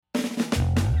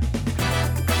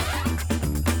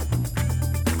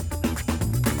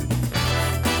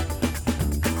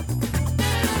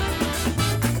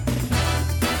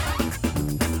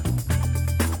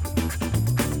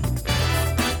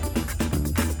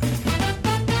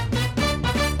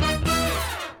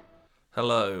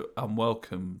Hello and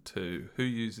welcome to Who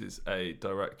Uses a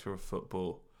Director of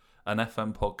Football, an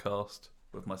FM podcast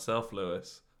with myself,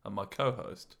 Lewis, and my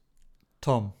co-host,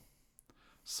 Tom.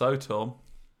 So, Tom,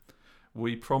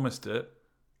 we promised it,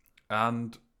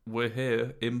 and we're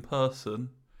here in person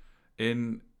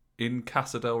in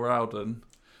Casa del Rowden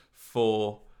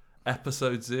for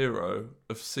episode 0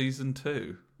 of season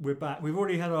 2. We're back. We've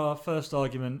already had our first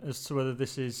argument as to whether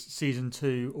this is season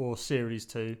 2 or series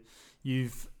 2.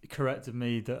 You've corrected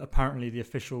me that apparently the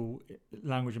official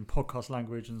language and podcast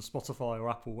language and Spotify or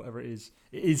Apple, whatever it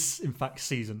is in fact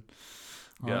season.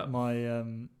 Yeah.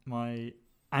 My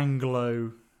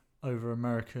Anglo over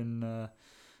American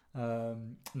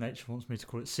nature wants me to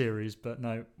call it series, but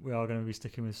no, we are going to be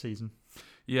sticking with season.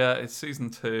 Yeah, it's season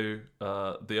 2.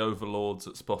 The overlords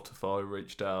at Spotify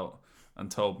reached out and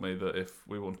told me that if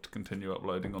we wanted to continue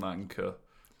uploading on Anchor,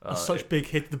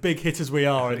 the big hitters we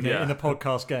are in the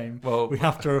podcast game, well, we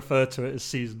have to refer to it as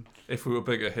season. If we were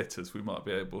bigger hitters, we might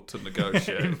be able to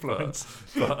negotiate. Influence.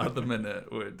 But at the minute,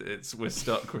 we're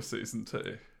stuck with season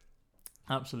 2.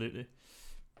 Absolutely.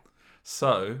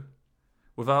 So,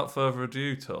 without further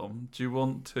ado, Tom, do you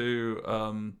want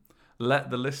to let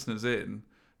the listeners in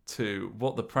to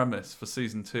what the premise for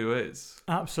season 2 is?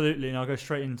 Absolutely, and I'll go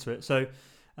straight into it. So,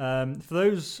 for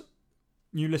those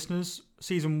new listeners,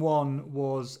 season 1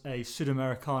 was a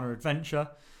Sudamericana adventure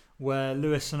where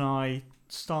Lewis and I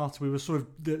started. We were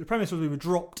the premise was we were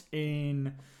dropped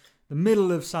in the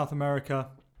middle of South America,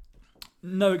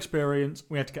 no experience.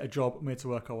 We had to get a job and we had to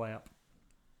work our way up.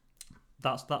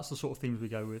 That's the sort of themes we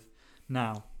go with.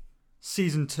 Now,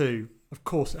 season 2, of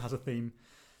course, it has a theme.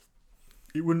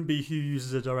 It wouldn't be Who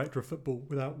Uses a Director of Football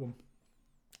without one.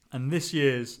 And this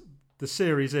year's the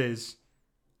series is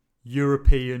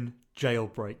European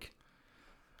Jailbreak.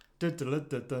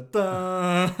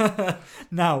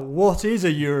 Now, what is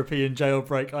a European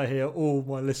jailbreak? I hear all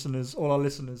our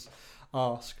listeners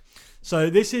ask. So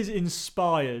this is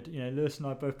inspired, Lewis and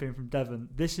I both being from Devon,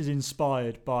 this is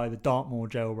inspired by the Dartmoor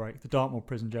jailbreak, the Dartmoor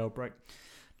prison jailbreak.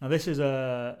 Now this is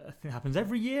I think it happens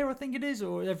every year, I think it is,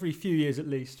 or every few years at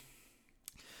least,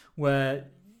 where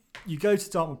you go to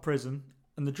Dartmoor prison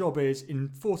and the job is in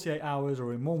 48 hours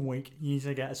or in 1 week, you need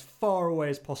to get as far away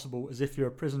as possible as if you're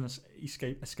a prison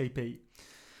escapee.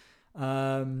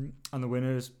 And the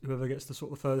winner is whoever gets the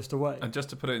furthest away. And just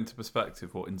to put it into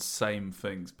perspective, what insane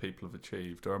things people have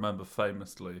achieved. I remember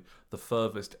famously, the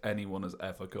furthest anyone has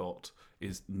ever got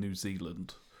is New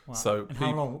Zealand. Wow. So and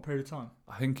how long? What period of time?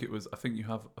 I think you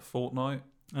have a fortnight.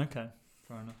 Okay,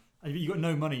 fair enough. You got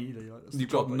no money either.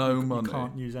 You've got no money. You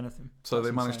can't use anything. So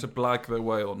they managed to blag their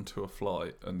way onto a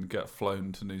flight and get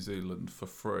flown to New Zealand for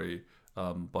free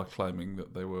by claiming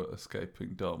that they were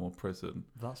escaping Dartmoor prison.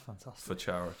 That's fantastic. For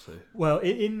charity. Well,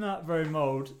 in that very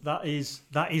mould, that is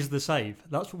the save.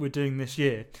 That's what we're doing this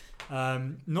year.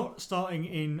 Not starting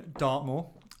in Dartmoor,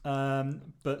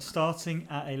 but starting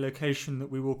at a location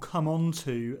that we will come on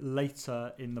to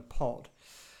later in the pod.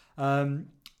 So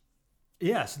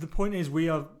the point is we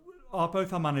are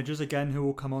both our managers, again, who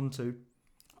we'll come on to.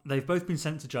 They've both been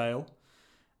sent to jail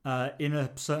in a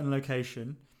certain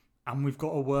location, and we've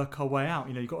got to work our way out.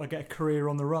 You've got to get a career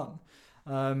on the run.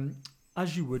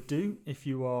 As you would do if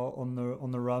you are on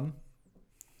the run.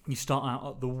 You start out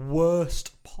at the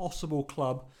worst possible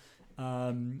club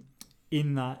in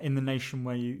the nation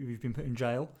where you've been put in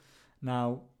jail.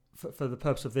 Now, for the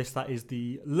purpose of this, that is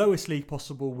the lowest league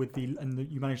possible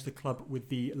you manage the club with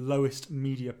the lowest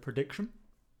media prediction.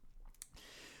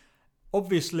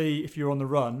 Obviously, if you're on the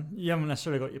run, you haven't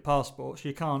necessarily got your passport, so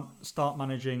you can't start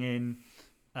managing in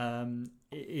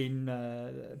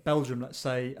Belgium, let's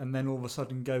say, and then all of a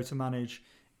sudden go to manage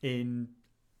in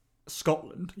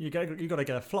Scotland. You got to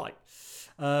get a flight.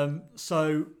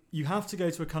 So you have to go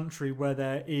to a country where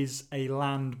there is a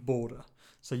land border.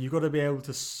 So you've got to be able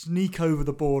to sneak over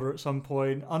the border at some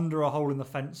point, under a hole in the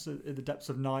fence at the depths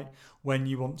of night, when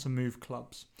you want to move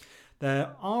clubs.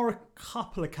 There are a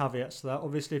couple of caveats to that.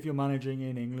 Obviously, if you're managing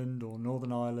in England or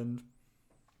Northern Ireland,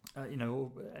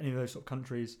 or any of those sort of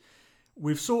countries,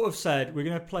 we've sort of said we're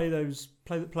going to play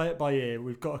it by ear.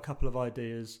 We've got a couple of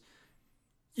ideas.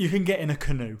 You can get in a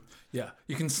canoe. Yeah,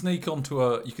 you can sneak onto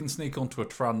a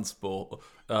transport,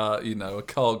 a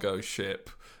cargo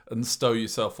ship, and stow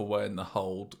yourself away in the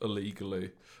hold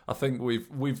illegally. I think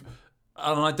we've.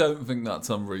 And I don't think that's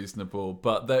unreasonable,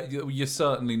 but you're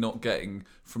certainly not getting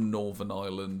from Northern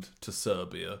Ireland to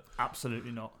Serbia.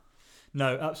 Absolutely not.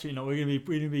 No, absolutely not. We're going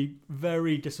to be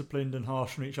very disciplined and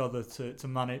harsh on each other to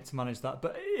manage that.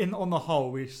 But on the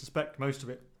whole, we suspect most of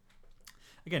it.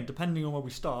 Again, depending on where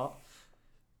we start,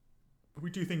 we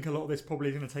do think a lot of this probably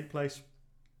is going to take place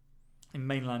in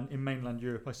mainland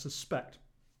Europe, I suspect.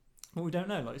 But we don't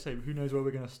know. Like I say, who knows where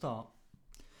we're going to start?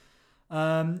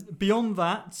 Beyond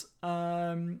that,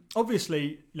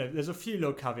 obviously, there's a few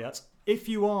little caveats. If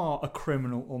you are a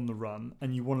criminal on the run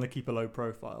and you want to keep a low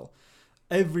profile,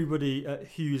 everybody at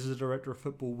Hughes as a director of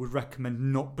football would recommend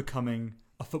not becoming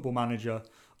a football manager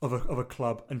of a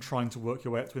club and trying to work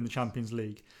your way up to win the Champions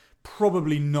League.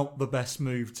 Probably not the best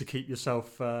move to keep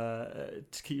yourself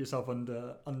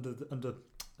under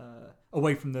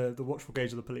away from the watchful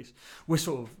gaze of the police.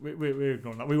 We're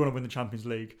ignoring that. We want to win the Champions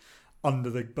League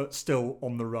but still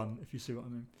on the run, if you see what I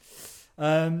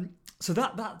mean. So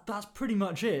that's pretty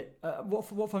much it. What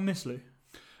have I missed, Lou?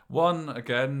 One,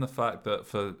 again, the fact that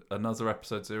for another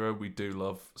episode 0, we do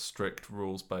love strict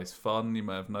rules-based fun. You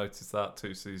may have noticed that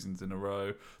 2 seasons in a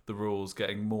row. The rules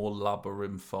getting more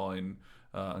labyrinthine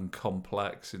and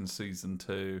complex in season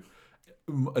 2.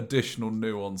 Additional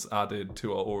nuance added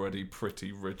to our already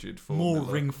pretty rigid formula.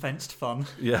 More ring-fenced fun.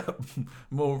 Yeah,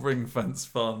 more ring-fenced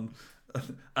fun.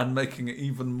 And making it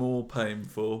even more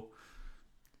painful.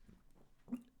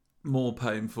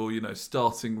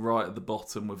 Starting right at the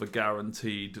bottom with a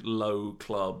guaranteed low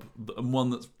club, and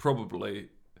one that's probably,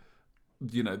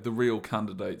 the real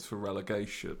candidates for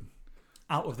relegation.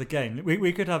 Out of the game.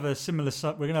 We could have a similar.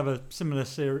 We're going to have a similar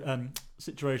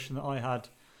situation that I had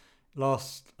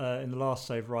in the last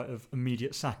save, right, of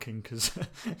immediate sacking because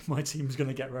my team's going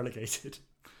to get relegated.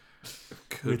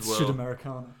 With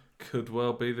Sudamericana. Could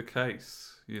well be the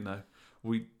case.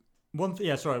 One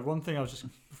thing I was just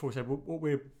before we said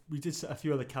we did set a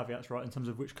few other caveats, right, in terms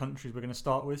of which countries we're going to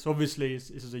start with. So obviously this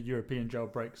is a European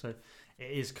jailbreak, so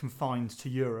it is confined to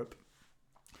Europe,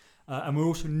 and we're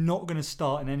also not going to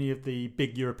start in any of the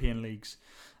big European leagues.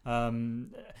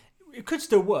 It could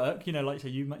still work, like say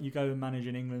you go and manage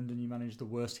in England and you manage the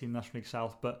worst team, National League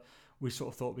South, but we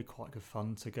sort of thought it'd be quite good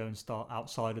fun to go and start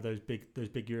outside of those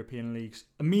big European leagues.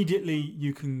 Immediately,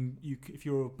 you can if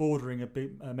you're bordering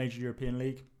a major European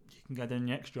league, you can go down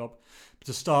your next job. But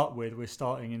to start with, we're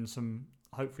starting in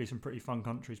hopefully some pretty fun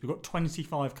countries. We've got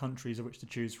 25 countries of which to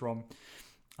choose from,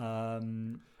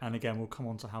 and again, we'll come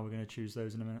on to how we're going to choose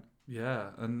those in a minute.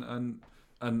 Yeah, and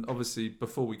obviously,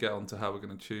 before we get on to how we're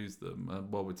going to choose them,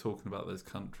 while we're talking about those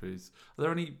countries, are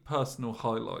there any personal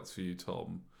highlights for you,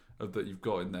 Tom, that you've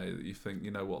got in there that you think,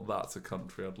 that's a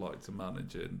country I'd like to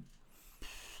manage in?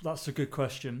 That's a good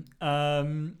question.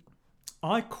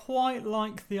 I quite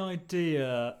like the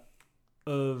idea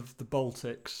of the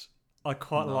Baltics. I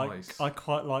quite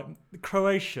like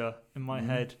Croatia in my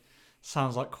head.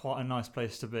 Sounds like quite a nice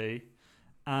place to be,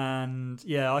 and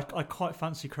yeah, I quite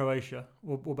fancy Croatia.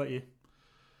 What about you?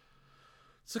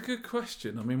 It's a good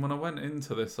question. I mean, when I went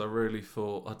into this, I really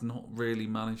thought I'd not really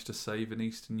managed to save in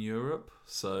Eastern Europe.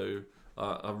 So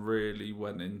I really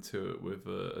went into it with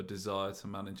a desire to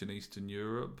manage in Eastern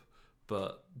Europe.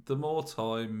 But the more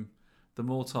time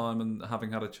and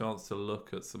having had a chance to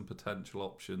look at some potential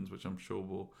options, which I'm sure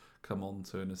we'll come on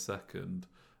to in a second,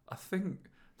 I think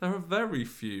there are very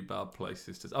few bad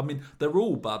places to... I mean, they're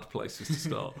all bad places to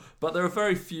start. But there are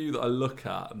very few that I look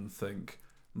at and think...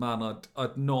 Man,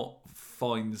 I'd not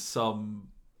find some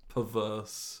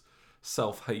perverse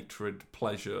self-hatred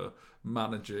pleasure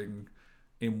managing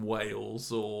in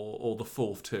Wales or the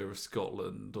 4th tier of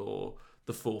Scotland or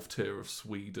the 4th tier of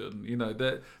Sweden.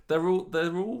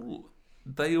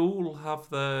 They all have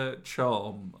their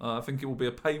charm. I think it will be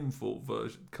a painful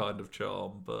kind of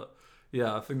charm, but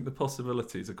yeah, I think the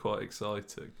possibilities are quite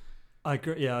exciting. I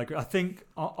agree. Yeah, I agree. I think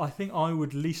I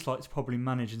would least like to probably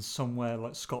manage in somewhere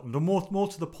like Scotland, or more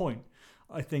to the point.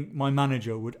 I think my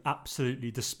manager would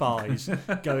absolutely despise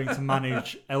going to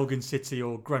manage Elgin City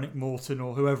or Greenock Morton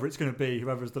or whoever it's going to be,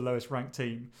 whoever's the lowest ranked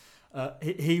team.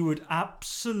 He would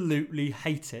absolutely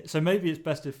hate it. So maybe it's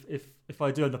best if I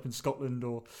do end up in Scotland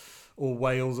or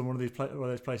Wales or one of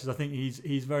those places. I think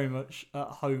he's very much at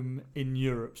home in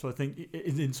Europe. So I think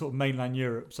in sort of mainland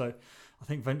Europe. So I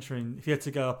think venturing, if he had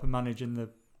to go up and manage in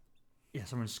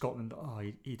somewhere in Scotland,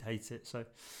 he'd hate it. So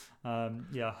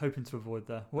hoping to avoid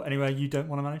there. Well, anyway, you don't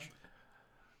want to manage?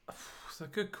 It's a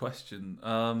good question.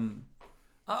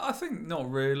 I think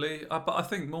not really, but I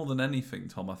think more than anything,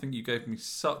 Tom, I think you gave me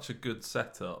such a good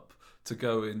setup to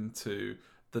go into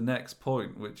the next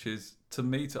point, which is to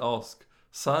me to ask,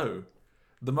 so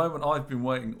the moment I've been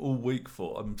waiting all week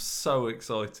for, I'm so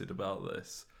excited about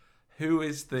this. Who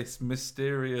is this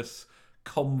mysterious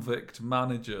convict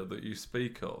manager that you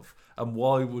speak of, and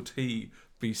why would he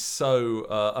be so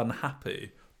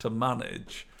unhappy to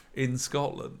manage in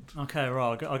Scotland? Okay,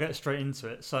 right, I'll get straight into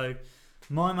it. So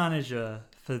my manager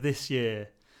for this year,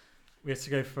 we have to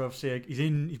go for, obviously,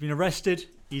 he's been arrested,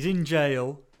 he's in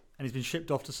jail, and he's been shipped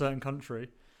off to a certain country.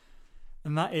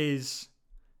 and that is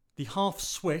the half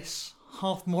Swiss,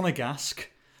 half Monegasque,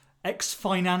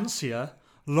 ex-financier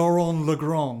Laurent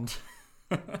Legrand.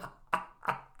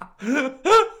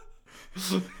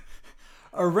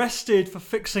 Arrested for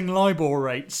fixing LIBOR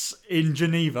rates in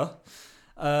Geneva.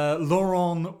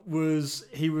 Laurent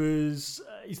he's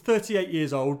 38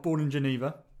 years old, born in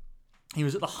Geneva. He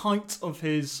was at the height of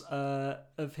his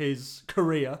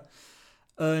career,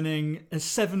 earning a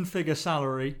 7-figure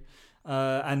salary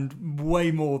and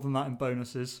way more than that in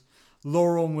bonuses.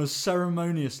 Laurent was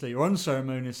ceremoniously or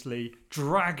unceremoniously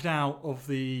dragged out of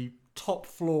the top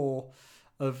floor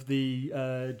of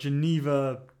the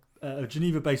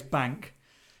Geneva-based bank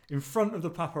in front of the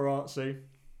paparazzi,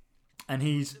 and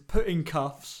he's put in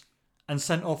cuffs and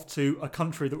sent off to a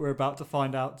country that we're about to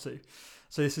find out to.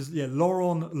 So this is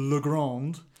Laurent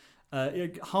Legrand,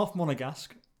 half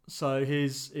Monegasque. So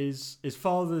his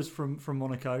father's from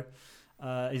Monaco.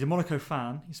 He's a Monaco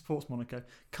fan. He supports Monaco.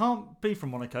 Can't be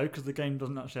from Monaco because the game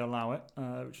doesn't actually allow it,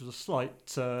 which was a slight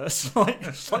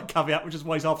caveat, which is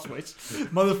why he's half Swiss.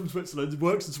 Mother from Switzerland,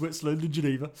 works in Switzerland in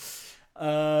Geneva.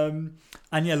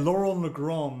 Laurent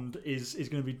Legrand is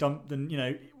going to be dumped,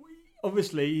 and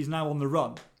obviously he's now on the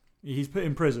run. He's put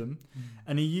in prison,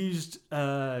 and he used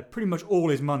pretty much all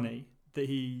his money that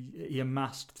he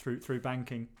amassed through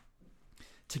banking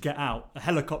to get out. A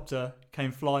helicopter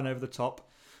came flying over the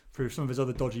top through some of his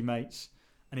other dodgy mates,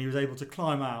 and he was able to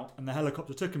climb out, and the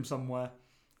helicopter took him somewhere,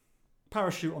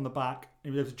 parachute on the back, he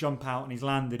was able to jump out, and he's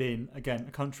landed in, again,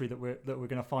 a country that we're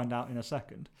going to find out in a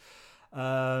second.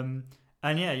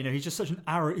 He's just such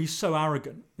he's so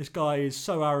arrogant. This guy is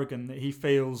so arrogant that he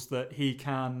feels that he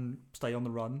can stay on the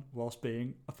run whilst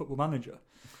being a football manager.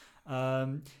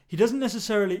 He doesn't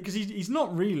necessarily, because he's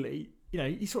not really,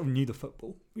 he sort of knew the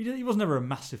football. He was never a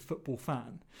massive football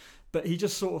fan, but he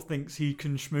just sort of thinks he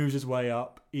can schmooze his way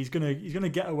up. He's gonna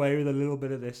get away with a little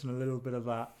bit of this and a little bit of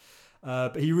that.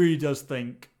 But he really does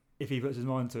think if he puts his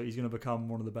mind to it, he's going to become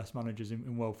one of the best managers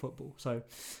in world football. So,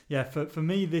 yeah, for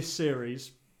me, this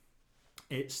series,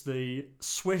 it's the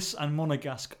Swiss and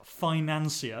Monegasque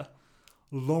financier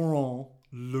Laurent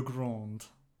Legrand.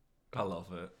 I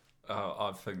love it.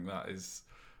 I think that is.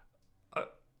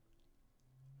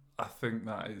 I think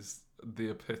that is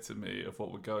the epitome of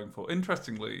what we're going for.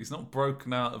 Interestingly, he's not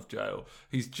broken out of jail.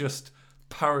 He's just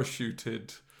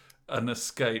parachuted and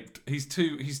escaped. He's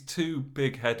too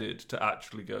big-headed to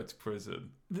actually go to prison.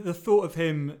 The thought of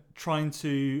him trying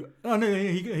to... Oh, no,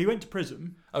 he went to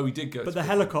prison. Oh, he did go to prison.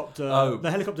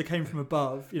 The helicopter came from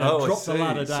above, dropped the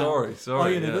ladder down.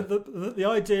 Sorry. The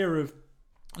idea of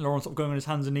Laurent sort of going on his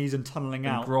hands and knees and tunnelling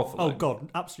out. Groveling. Oh, God,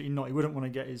 absolutely not. He wouldn't want to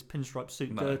get his pinstripe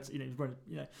suit dirty.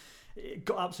 It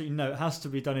got absolutely no. It has to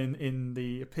be done in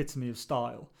the epitome of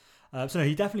style.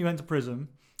 He definitely went to prison,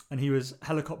 and he was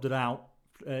helicoptered out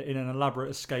in an elaborate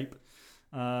escape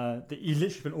that he literally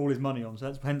spent all his money on. So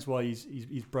that's hence why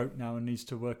he's broke now and needs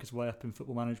to work his way up in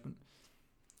football management.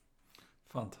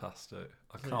 Fantastic!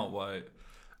 I can't wait.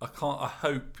 I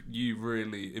hope you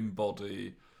really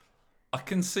embody. I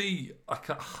can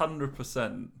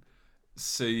 100%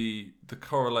 see the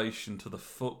correlation to the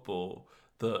football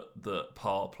that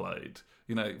Parr played.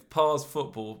 Parr's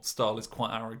football style is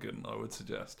quite arrogant, I would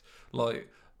suggest.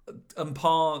 And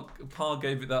Parr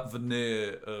gave it that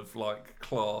veneer of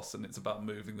class, and it's about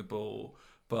moving the ball.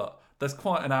 But there's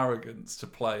quite an arrogance to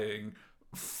playing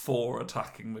 4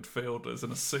 attacking midfielders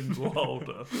and a single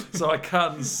holder. So I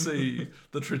can see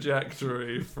the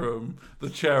trajectory from the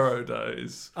Chero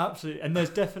days. Absolutely, and there's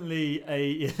definitely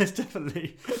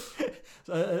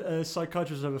a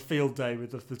psychiatrist have a field day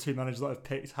with the two managers that I've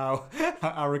picked. How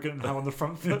arrogant and how on the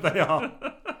front foot they are.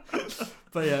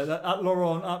 But yeah, that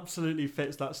Laurent absolutely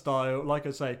fits that style. Like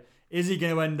I say, is he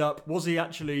going to end up? Was he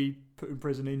actually put in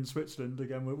prison in Switzerland?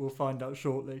 Again, we'll find out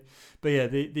shortly. But yeah,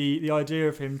 the idea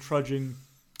of him trudging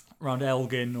around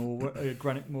Elgin or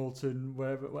Granite Morton,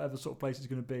 whatever sort of place it's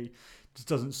going to be, just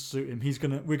doesn't suit him.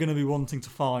 We're going to be wanting to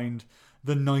find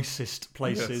the nicest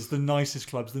places, the nicest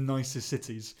clubs, the nicest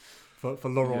cities for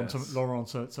Laurent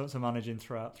to manage in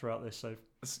throughout this. So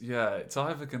yeah, it's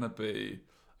either going to be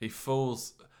he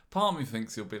falls. Part of me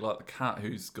thinks he'll be like the cat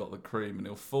who's got the cream, and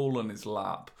he'll fall on his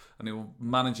lap, and he'll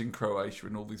manage in Croatia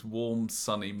in all these warm,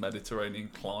 sunny Mediterranean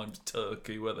climes,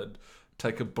 Turkey, where they'd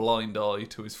take a blind eye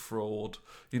to his fraud.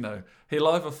 He'll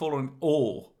either fall on,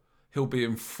 or he'll be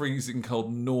in freezing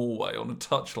cold Norway on a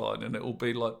touchline, and it'll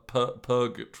be like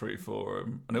purgatory for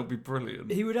him, and it'll be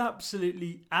brilliant. He would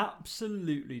absolutely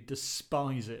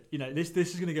despise it. This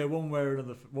is going to go one way or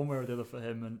the other for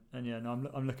him, and yeah, no,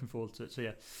 I'm looking forward to it. So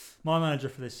yeah, my manager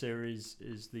for this series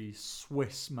is the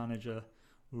Swiss manager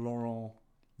Laurent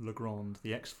Legrand,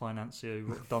 the ex-financier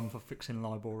who got done for fixing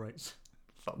LIBOR rates.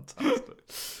 Fantastic.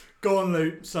 Go on,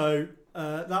 Lou. So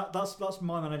that's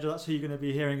my manager. That's who you're going to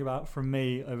be hearing about from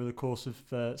me over the course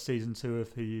of season 2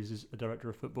 of Who Uses a Director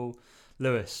of Football.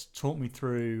 Lewis, talk me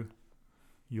through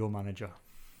your manager.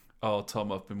 Oh,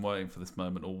 Tom, I've been waiting for this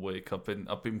moment all week. I've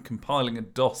been compiling a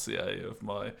dossier of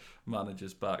my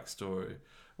manager's backstory.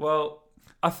 Well,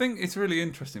 I think it's really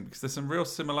interesting because there's some real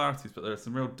similarities, but there are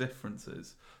some real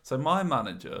differences. So my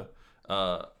manager,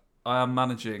 I am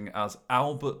managing as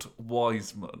Albert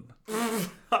Wiseman.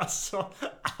 That's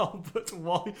Albert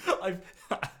Wiseman.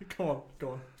 Go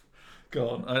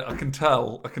on. I can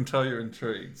tell you're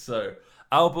intrigued. So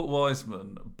Albert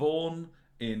Wiseman, born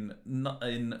in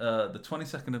the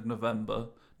 22nd of November,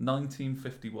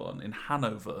 1951, in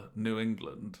Hanover, New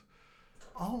England.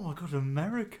 Oh my God,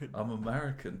 American. I'm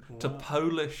American. Wow. To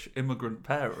Polish immigrant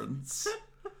parents,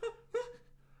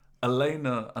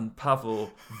 Elena and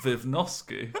Pavel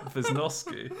Wisnowski,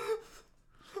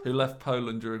 who left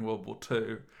Poland during World War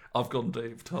II. I've gone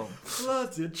deep, Tom.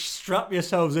 Bloody, strap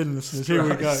yourselves in, listeners. Here we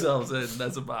go. Strap yourselves in.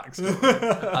 There's a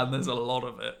backstory, and there's a lot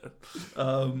of it.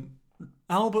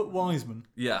 Albert Wiseman.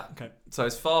 Yeah. Okay. So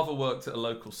his father worked at a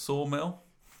local sawmill.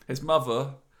 His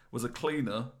mother was a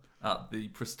cleaner at the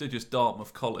prestigious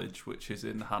Dartmouth College, which is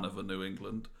in Hanover, New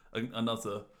England.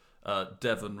 Another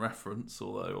Devon reference,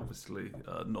 although obviously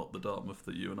not the Dartmouth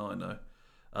that you and I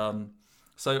know.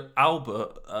 So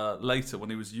Albert, later when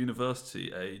he was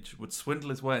university age, would swindle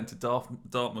his way into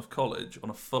Dartmouth College on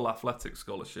a full athletic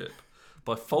scholarship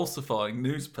by falsifying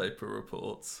newspaper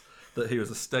reports that he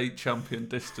was a state champion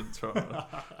distance runner.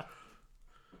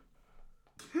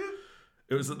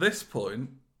 It was at this point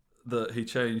that he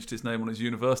changed his name on his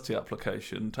university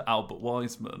application to Albert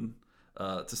Wiseman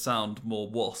to sound more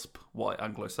WASP, White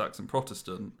Anglo-Saxon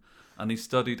Protestant, and he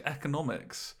studied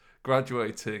economics,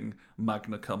 graduating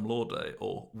magna cum laude,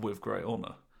 or with great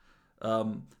honour.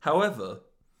 However,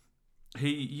 he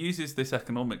uses this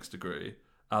economics degree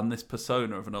and this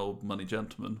persona of an old money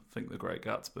gentleman, think the Great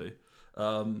Gatsby,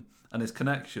 and his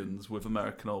connections with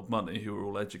American old money, who were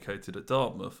all educated at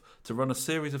Dartmouth, to run a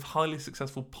series of highly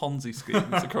successful Ponzi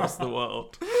schemes across the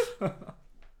world.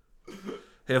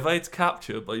 He evades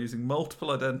capture by using multiple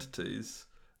identities,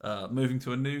 moving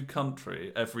to a new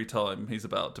country every time he's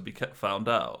about to be found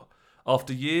out.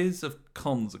 After years of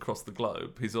cons across the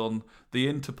globe, he's on the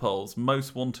Interpol's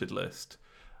most wanted list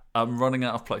and running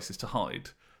out of places to hide.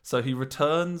 So he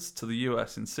returns to the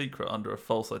US in secret under a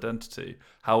false identity.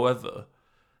 However,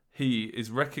 he is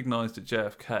recognised at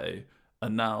JFK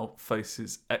and now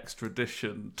faces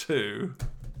extradition to...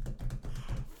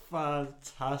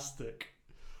 Fantastic.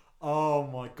 Oh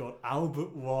my God,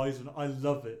 Albert Wiseman. I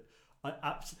love it.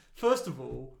 First of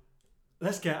all,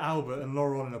 let's get Albert and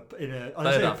Laura on in a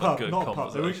I say a pub, not a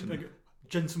pub.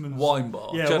 Gentlemen's wine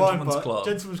bar, yeah, gentlemen's club,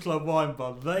 gentlemen's club, wine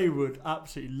bar. They would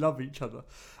absolutely love each other.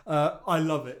 I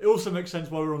love it. It also makes sense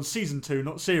why we're on season 2,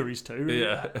 not series 2.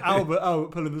 Yeah,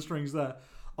 Albert pulling the strings there.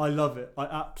 I love it. I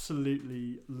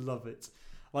absolutely love it.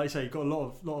 Like I say, you've got a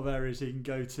lot of areas he can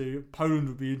go to. Poland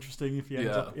would be interesting if he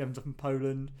ends up in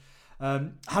Poland.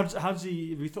 How does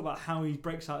he? Have you thought about how he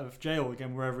breaks out of jail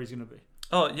again, wherever he's going to be?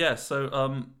 Oh yeah.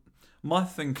 So my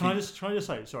thinking. Can I just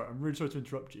say? Sorry, I'm really sorry to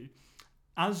interrupt you.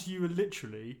 As you were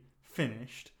literally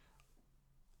finished,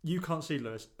 you can't see,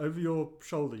 Lewis. Over your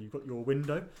shoulder, you've got your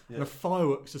window, and a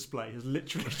fireworks display has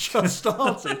literally just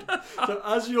started. So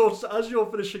as you're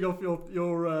finishing off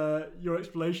your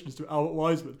explanations to Albert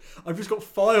Wiseman, I've just got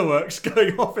fireworks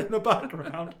going off in the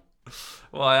background.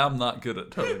 Well, I am that good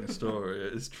at telling a story.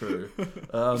 It is true.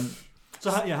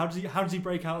 So how does he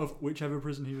break out of whichever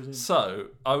prison he was in? So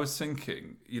I was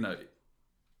thinking,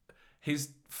 his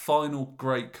final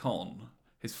great con,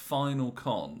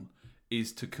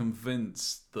 is to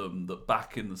convince them that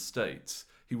back in the States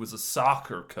he was a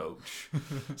soccer coach.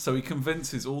 So he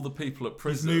convinces all the people at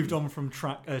prison. He's moved on from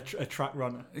a track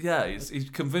runner. Yeah, he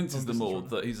convinces them all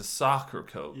that he's a soccer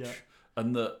coach,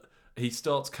 and that he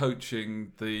starts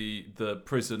coaching the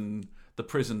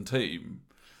prison team,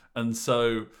 and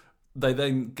so they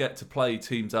then get to play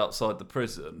teams outside the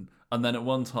prison. And then at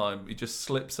one time he just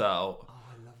slips out. Oh,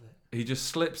 I love it. He just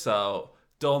slips out,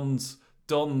 dons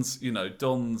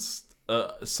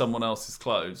someone else's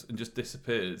clothes, and just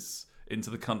disappears into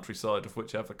the countryside of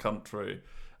whichever country,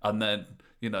 and then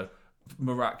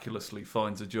miraculously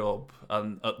finds a job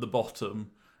and at the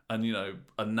bottom, and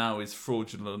now is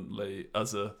fraudulently,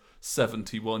 as a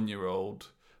 71-year-old,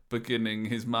 beginning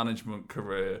his management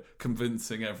career,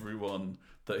 convincing everyone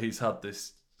that he's had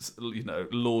this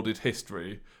lauded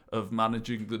history of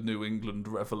managing the New England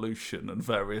Revolution and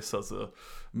various other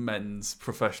men's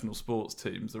professional sports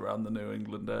teams around the New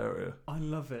England area. I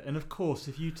love it. And of course,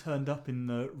 if you turned up in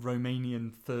the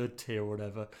Romanian third tier or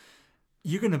whatever,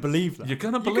 you're going to believe that. You're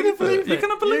going to believe it. You're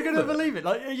going to believe it. You're going to believe it.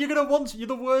 Like, you're going to want. You're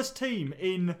the worst team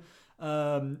in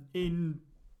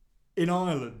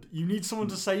Ireland. You need someone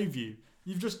to save you.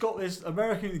 You've just got this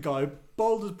American guy,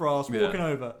 bold as brass, walking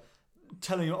over,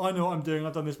 telling you, "I know what I'm doing.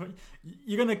 I've done this."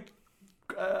 You're going to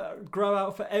grow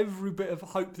out for every bit of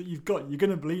hope that you've got. You're going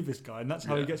to believe this guy, and that's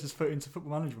how he gets his foot into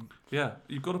football management. Yeah,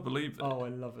 you've got to believe it. Oh, I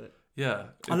love it. Yeah,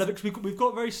 I love it because we've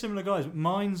got very similar guys.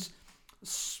 Mine's a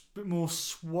bit more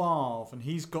suave, and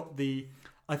he's got the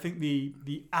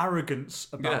arrogance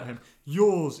about him.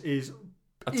 Yours is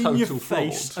a in total your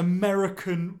face fraud.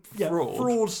 American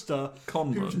fraudster.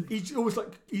 Conman. He's always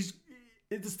like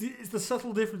It's the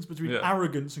subtle difference between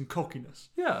arrogance and cockiness.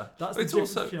 Yeah, that's the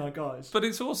difference between our guys. But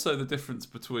it's also the difference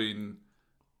between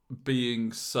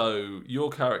being so. Your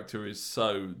character is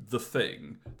so the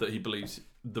thing that he believes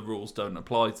the rules don't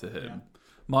apply to him. Yeah.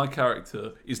 My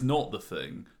character is not the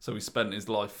thing, so he spent his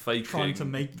life faking, trying to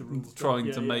make the rules,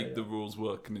 the rules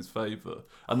work in his favour,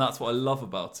 and that's what I love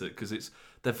about it, because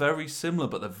they're very similar,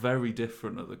 but they're very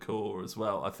different at the core as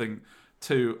well. I think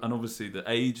too, and obviously the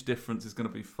age difference is going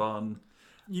to be fun.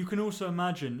 You can also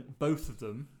imagine both of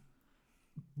them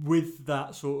with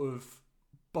that sort of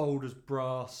bold as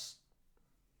brass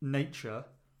nature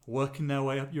working their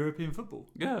way up European football.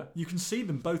 Yeah, you can see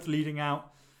them both leading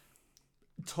out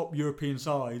top European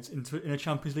sides in a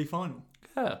Champions League final.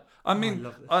 Yeah, I mean,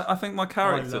 I think my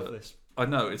character. I love this. I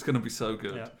know it's going to be so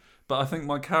good. Yeah. But I think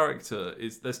my character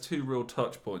there's two real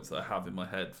touch points that I have in my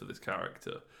head for this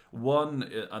character. One,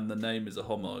 and the name is a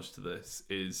homage to this,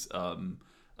 is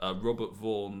Robert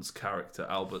Vaughan's character,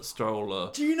 Albert Stroller.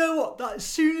 Do you know what? As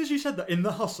soon as you said that, in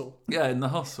The Hustle. Yeah, in The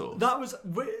Hustle.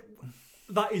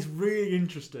 That is really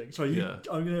interesting. Sorry,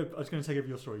 I was going to take over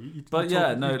your story.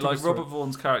 Robert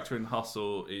Vaughan's character in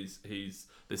Hustle he's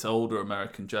this older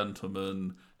American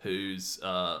gentleman who's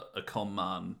a con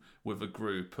man with a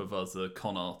group of other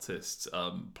con artists,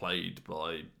 played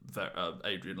by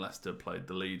Adrian Lester, played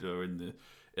the leader in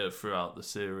throughout the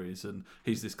series, and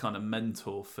he's this kind of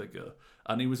mentor figure.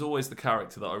 And he was always the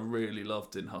character that I really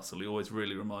loved in Hustle. He always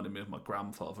really reminded me of my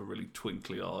grandfather, really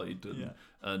twinkly-eyed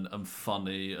and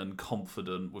funny and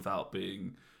confident without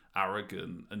being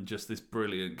arrogant, and just this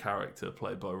brilliant character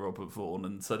played by Robert Vaughan.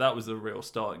 And so that was a real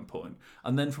starting point.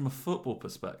 And then from a football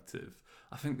perspective,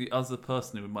 I think the other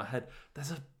person who in my head,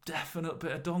 there's a definite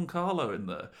bit of Don Carlo in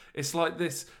there. It's like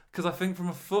this, because I think from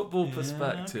a football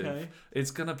perspective,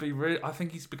 it's going to be really. I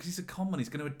think because he's a con man, he's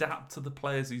going to adapt to the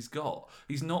players he's got.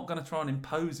 He's not going to try and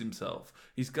impose himself.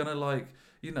 He's going to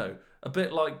a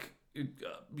bit like.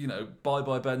 Bye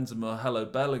bye Benzema, hello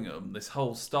Bellingham. This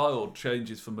whole style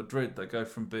changes for Madrid. They go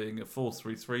from being a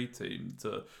 4-3-3 team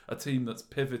to a team that's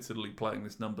pivotally playing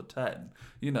this number 10.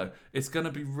 It's going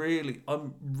to be really.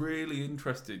 I'm really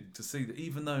interested to see that,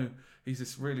 even though he's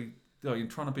this really, you're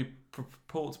trying to be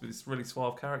purport to be this really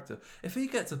suave character. If he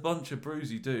gets a bunch of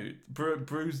bruising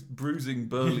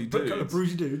burly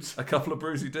dudes, a couple of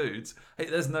bruisy dudes,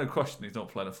 there's no question he's not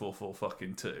playing a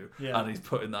 4-4-2, and he's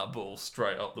putting that ball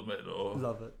straight up the middle.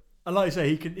 Love it. And like I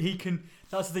say, he can.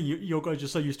 That's the thing. Your guys are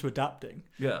so used to adapting.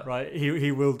 Yeah. Right.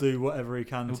 He will do whatever he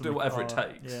can. He'll do whatever it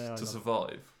takes to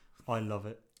survive. I love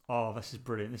it. Oh, this is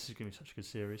brilliant. This is going to be such a good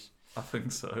series. I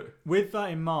think so. With that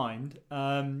in mind,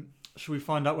 should we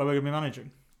find out where we're going to be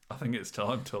managing? I think it's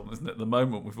time, Tom, isn't it? The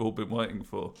moment we've all been waiting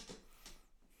for.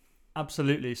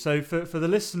 Absolutely. So for the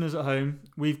listeners at home,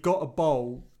 we've got a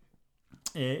bowl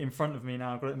in front of me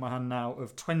now. I've got it in my hand now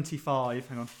of 25.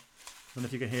 Hang on. I don't know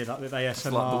if you can hear that with ASMR. It's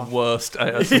like the worst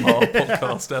ASMR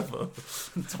podcast ever.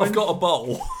 I've got a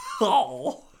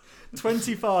bowl.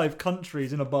 25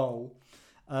 countries in a bowl,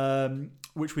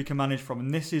 which we can manage from.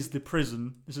 And this is the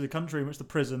prison. This is the country in which the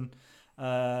prison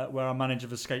where our manager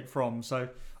have escaped from. So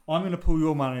I'm going to pull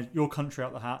your country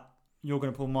out the hat. You're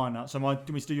going to pull mine out. So do you want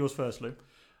me to do yours first, Lou?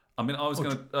 I mean, I was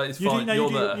going to... it's fine.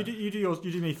 You're there. You do yours.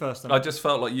 You do me first. Then. I just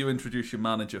felt like you introduce your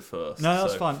manager first. No,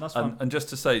 that's fine. That's fine. And just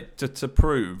to say, to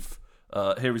prove...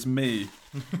 here is me.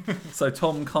 So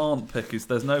Tom can't pick.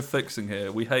 There's no fixing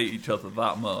here. We hate each other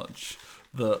that much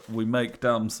that we make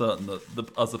damn certain that the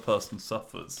other person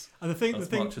suffers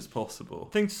much as possible.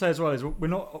 The thing to say as well is we're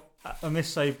not on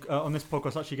this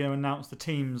podcast actually going to announce the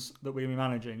teams that we're going to be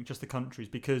managing, just the countries,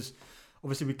 because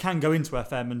obviously we can go into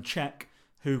FM and check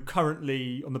who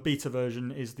currently on the beta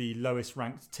version is the lowest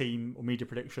ranked team or media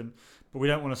prediction, but we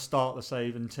don't want to start the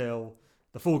save until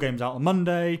The full game's out on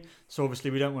Monday, so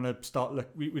obviously we don't want to start.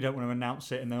 We don't want to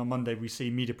announce it, and then on Monday we see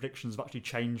media predictions have actually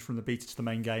changed from the beta to the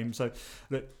main game. So,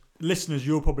 look, listeners,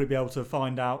 you'll probably be able to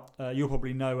find out. You'll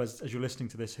probably know as you're listening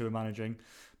to this who we're managing,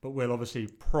 but we'll obviously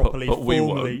properly, but we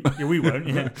formally. won't. Yeah, we won't.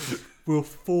 Yeah, we'll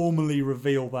formally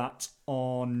reveal that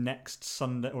on next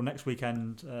Sunday or next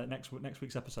weekend. Next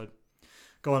week's episode.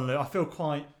 Go on, Lou. I feel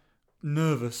quite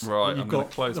nervous. Right, You've I'm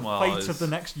got close the my fate eyes. of the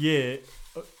next year.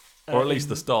 Or at least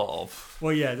the start of.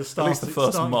 Well, yeah, the start. At least the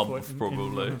first starting month, point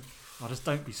probably. Oh, just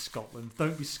don't be Scotland.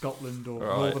 Don't be Scotland or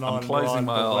Right, Northern Ireland. I'm closing or Ireland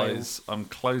my or eyes. Wales. I'm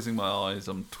closing my eyes.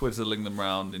 I'm twizzling them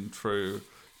round in true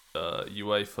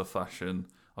UEFA fashion.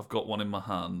 I've got one in my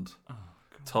hand. Oh,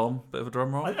 Tom, bit of a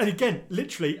drum roll. And again,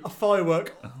 literally a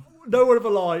firework. No word of a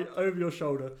lie over your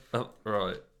shoulder.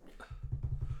 Right.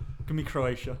 Give me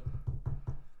Croatia.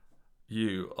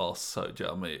 You are so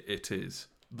jammy. It is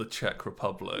the Czech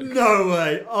Republic. No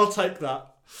way. I'll take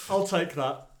that.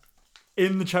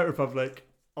 In the Czech Republic,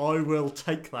 I will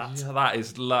take that. Yeah,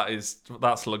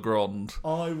 that's Legrand.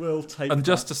 I will take And that.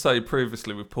 just to say,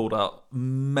 previously we've pulled out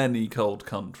many cold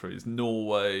countries: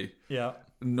 Norway, Yeah.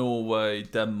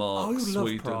 Denmark, Oh, you'll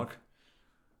Sweden. love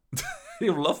Prague.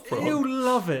 He'll love Prague. He'll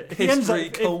love it. If he ends History,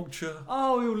 up- culture.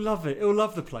 He'll love it. He'll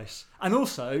love the place. And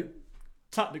also,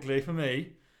 tactically for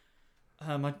me,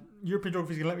 my European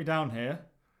geography is going to let me down here.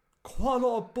 Quite a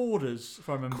lot of borders, if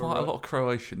I remember Quite right. a lot of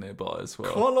Croatia nearby as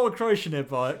well. Quite a lot of Croatia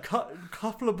nearby.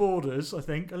 Couple of borders, I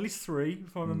think. At least 3,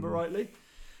 if I remember rightly.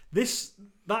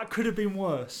 That could have been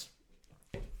worse.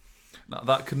 No,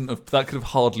 that could have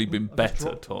hardly been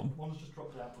better, Tom. One's just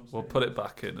dropped out. We'll put it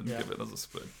back in and Yeah. give it another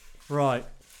spin. Right.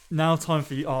 Now time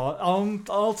for you.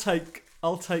 I'll take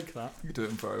that. You're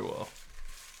doing very well.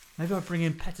 Maybe I bring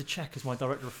in Petr Cech as my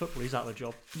director of football. He's out of the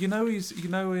job.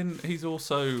 He's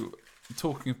also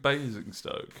talking of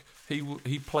Basingstoke.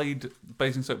 He played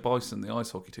Basingstoke Bison, the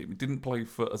ice hockey team. He didn't play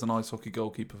as an ice hockey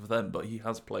goalkeeper for them, but he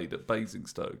has played at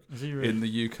Basingstoke Is he really? in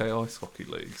the UK Ice Hockey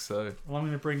League. So Well, I'm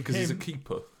going to bring him. because he's a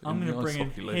keeper. I'm going to bring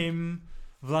in him,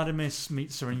 Vladimir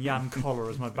Smitsa, and Jan Koller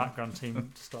as my background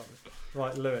team to start with.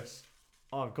 Right, Lewis,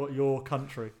 I've got your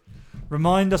country.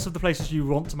 Remind us of the places you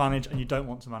want to manage and you don't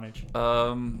want to manage.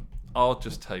 I'll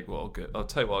just take what I'll get. I'll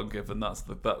take what I'm given. That's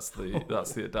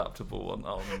the adaptable one.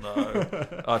 Oh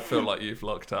no, I feel like you've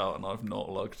lucked out and I've not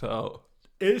lucked out.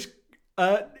 It's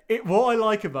what I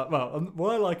like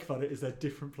about it is they're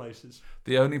different places.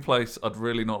 The only place I'd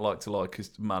really not like to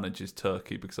manage is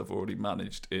Turkey because I've already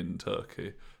managed in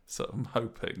Turkey. So I'm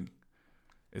hoping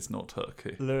it's not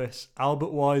Turkey. Lewis,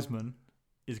 Albert Wiseman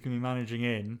is going to be managing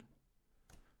in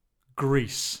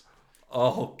Greece.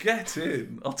 Oh, get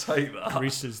in! I'll take that.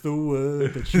 Greece is the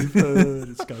word that you've heard.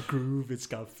 It's got groove, it's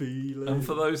got feeling. And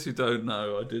for those who don't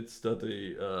know, I did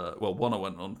study. I went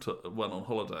on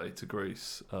holiday to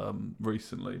Greece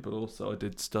recently, but also I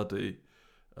did study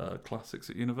classics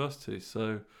at university.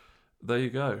 So there you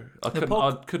go. I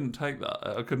couldn't take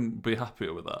that. I couldn't be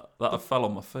happier with that. I fell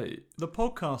on my feet. The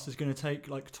podcast is going to take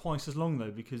like twice as long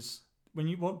though, because by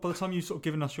the time you've sort of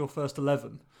given us your first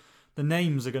 11, the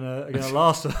names are gonna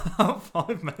last about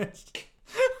 5 minutes.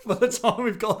 By the time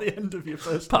we've got the end of your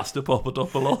first, Pasta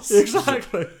Papadopoulos.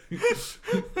 Exactly.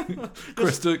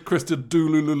 Krista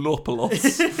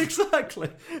Doululopoulos. Exactly.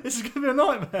 This is gonna be a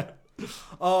nightmare.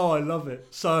 Oh, I love it.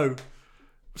 So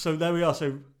there we are.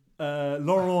 So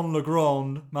Laurent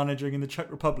Legrand managing in the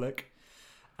Czech Republic,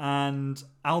 and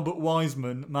Albert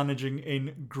Wiseman managing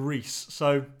in Greece.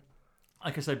 So,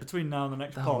 like I say, between now and the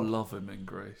next They'll pod, love him in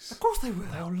Greece. of course they will.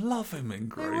 They'll love him in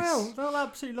Greece. They will. They'll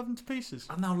absolutely love him to pieces.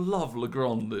 And they'll love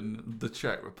Legrand in the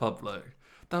Czech Republic.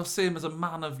 They'll see him as a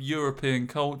man of European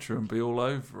culture and be all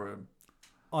over him.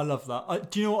 I love that.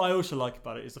 Do you know what I also like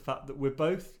about it is the fact that we're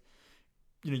both,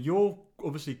 you're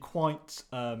obviously quite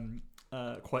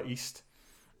east,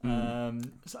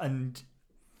 and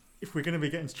if we're going to be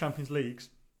getting to Champions Leagues,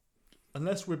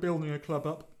 unless we're building a club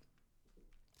up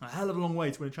a hell of a long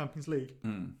way to win a Champions League,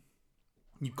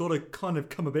 you've got to kind of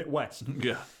come a bit west.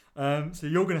 Yeah. So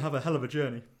you're going to have a hell of a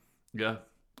journey. Yeah.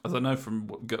 As I know from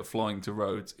flying to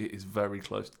Rhodes, it is very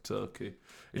close to Turkey.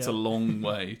 It's a Yeah. long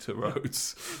way to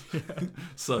Rhodes.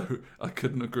 So I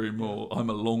couldn't agree more.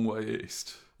 I'm a long way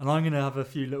east. And I'm going to have a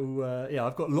few little...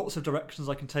 I've got lots of directions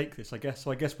I can take this, I guess. So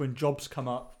I guess when jobs come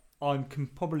up, I can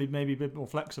probably maybe a bit more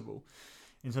flexible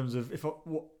in terms of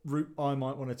what route I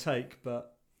might want to take.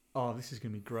 But, this is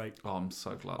going to be great. Oh, I'm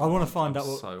so glad. I want to find out I'm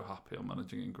what... so happy I'm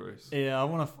managing in Greece. Yeah,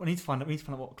 we need to find out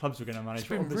what clubs we're going to manage. It's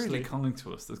been really kind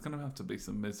to us. There's going to have to be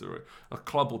some misery. A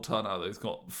club will turn out that it's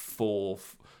got four,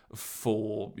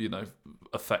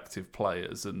 effective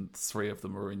players, and 3 of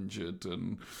them are injured,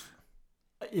 and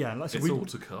Yeah, like, so it's all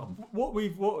to come. What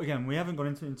again, we haven't gone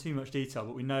into in too much detail,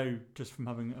 but we know just from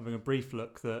having a brief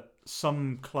look that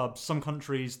some clubs, some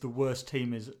countries, the worst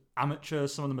team is amateur.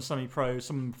 Some of them are semi-pro,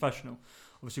 some of them are professional.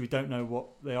 Obviously, we don't know what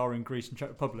they are in Greece and Czech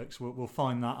Republic, so we'll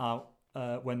find that out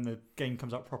when the game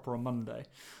comes out proper on Monday.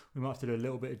 We might have to do a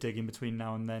little bit of digging between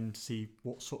now and then to see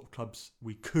what sort of clubs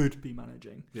we could be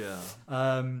managing. Yeah.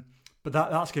 But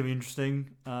that's going to be interesting.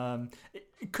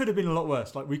 It could have been a lot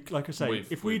worse. Like I say,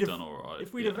 if we'd done all right,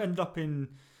 if we'd have ended up in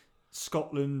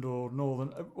Scotland or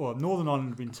Northern Ireland would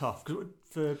have been tough.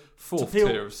 For fourth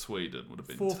tier of Sweden would have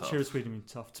been tough. Fourth tier of Sweden would have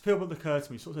been tough. To peel back the curtain,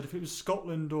 we sort of said if it was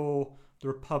Scotland or the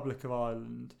Republic of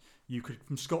Ireland, you could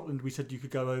from Scotland. We said you could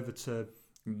go over to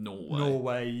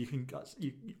Norway. You can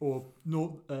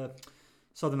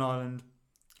Southern Ireland.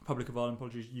 Republic of Ireland,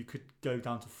 apologies, you could go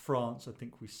down to France, I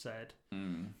think we said.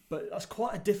 But that's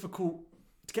quite a difficult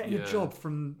to getting a job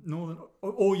from Northern,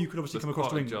 or you could obviously come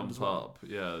across to England as well.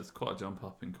 Yeah, there's quite a jump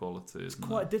up in quality. It's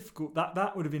quite difficult.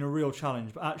 That would have been a real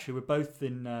challenge. But actually, we're both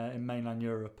in mainland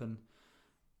Europe, and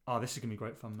this is gonna be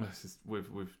great fun. Man.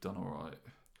 We've done all right.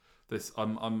 This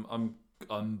I'm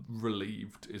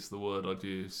relieved is the word I'd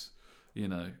use. You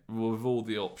know, with all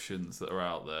the options that are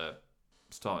out there,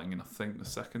 starting in I think the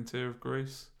second tier of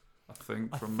Greece. I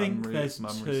think memory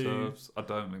serves. I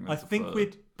don't think there's a third.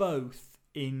 We're both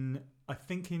in. I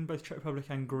think in both Czech Republic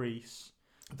and Greece,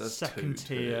 there's second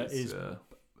tier tiers, is. Yeah.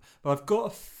 But I've got a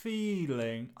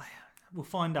feeling. We'll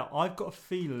find out. I've got a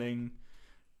feeling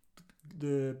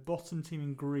the bottom team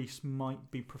in Greece might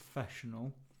be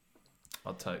professional.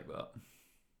 I'll take that.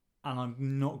 And I've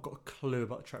not got a clue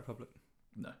about the Czech Republic.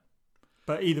 No.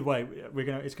 But either way, we're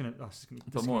gonna. It's gonna.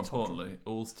 But more importantly,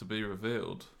 all's to be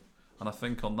revealed. And I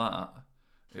think on that,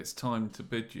 it's time to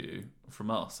bid you, from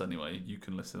us anyway, you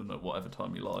can listen at whatever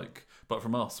time you like, but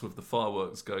from us, with the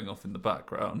fireworks going off in the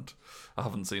background, I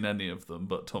haven't seen any of them,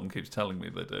 but Tom keeps telling me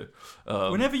they do.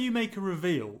 Whenever you make a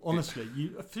reveal, honestly,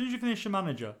 as soon as you finish your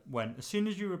manager, as soon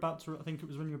as you were about to, I think it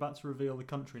was when you were about to reveal the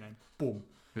country name, boom.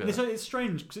 Yeah. It's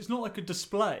strange, because it's not like a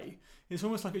display. It's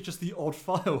almost like it's just the odd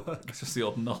firework. It's just the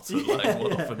odd nutter laying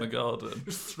one off in the garden.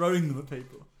 Just throwing them at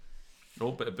people. Oh,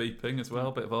 a bit of beeping as well,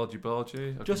 a bit of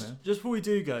argy-bargy. Just before we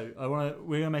do go, I'm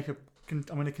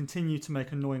going to continue to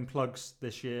make annoying plugs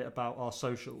this year about our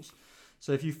socials.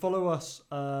 So if you follow us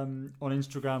on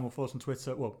Instagram or follow us on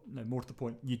Twitter, well, no, more to the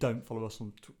point, you don't follow us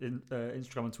on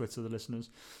Instagram and Twitter, the listeners.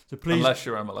 So please, unless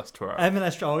you're MLS Trev.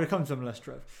 I'll come to MLS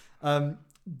Trev.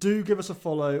 Do give us a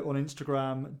follow on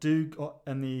Instagram.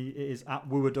 It is at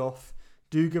Woowadoff.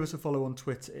 Do give us a follow on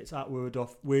Twitter. It's at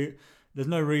Woowadoff. There's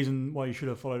no reason why you should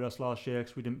have followed us last year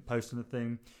because we didn't post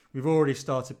anything. We've already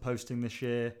started posting this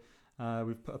year.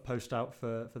 We've put a post out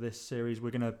for this series.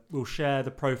 We'll share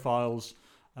the profiles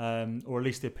or at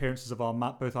least the appearances of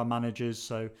both our managers.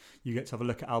 So you get to have a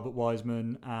look at Albert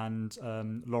Wiseman and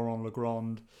Laurent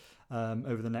Legrand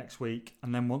over the next week.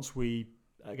 And then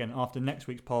after next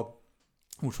week's pod,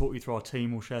 we'll talk you through our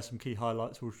team. We'll share some key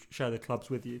highlights. We'll share the clubs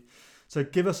with you. So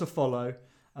give us a follow.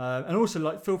 And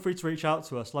also, feel free to reach out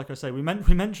to us. Like I say, we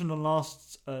mentioned on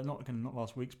not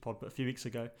last week's pod, but a few weeks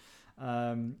ago,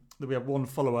 that we have one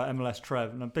follower, MLS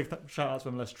Trev, and a big shout out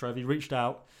to MLS Trev. He reached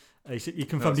out. He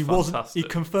confirmed he wasn't. He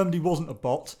confirmed he wasn't a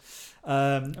bot.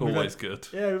 Always good.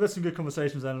 Yeah, we've had some good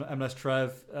conversations with MLS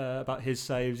Trev about his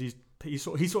saves. He's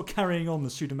sort of carrying on the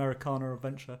Sudamericana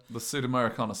adventure. The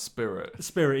Sudamericana spirit.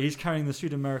 He's carrying the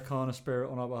Sudamericana spirit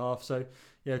on our behalf. So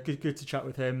yeah, good to chat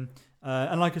with him.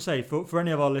 And like I say, for any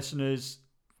of our listeners,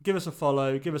 give us a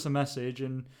follow, give us a message,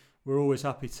 and we're always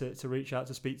happy to reach out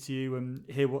to speak to you and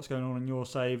hear what's going on in your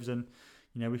saves, and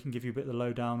we can give you a bit of the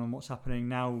lowdown on what's happening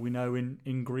now. We know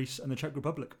in Greece and the Czech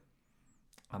Republic.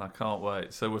 And I can't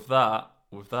wait. So with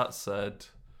that said,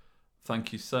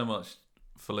 thank you so much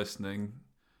for listening.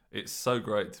 It's so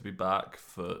great to be back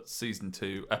for season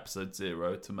 2, episode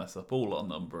 0, to mess up all our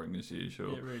numbering as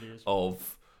usual. It really is.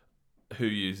 Of who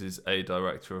uses a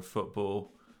director of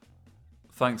football.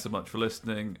 Thanks so much for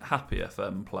listening. Happy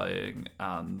FM playing,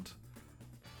 and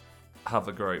have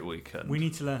a great weekend. We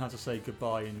need to learn how to say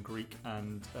goodbye in Greek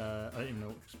and I don't even know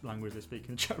what language they speak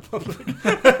in the Czech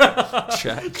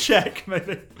Republic. Czech,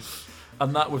 maybe.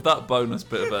 And with that bonus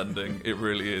bit of ending, it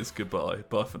really is goodbye.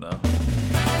 Bye for now.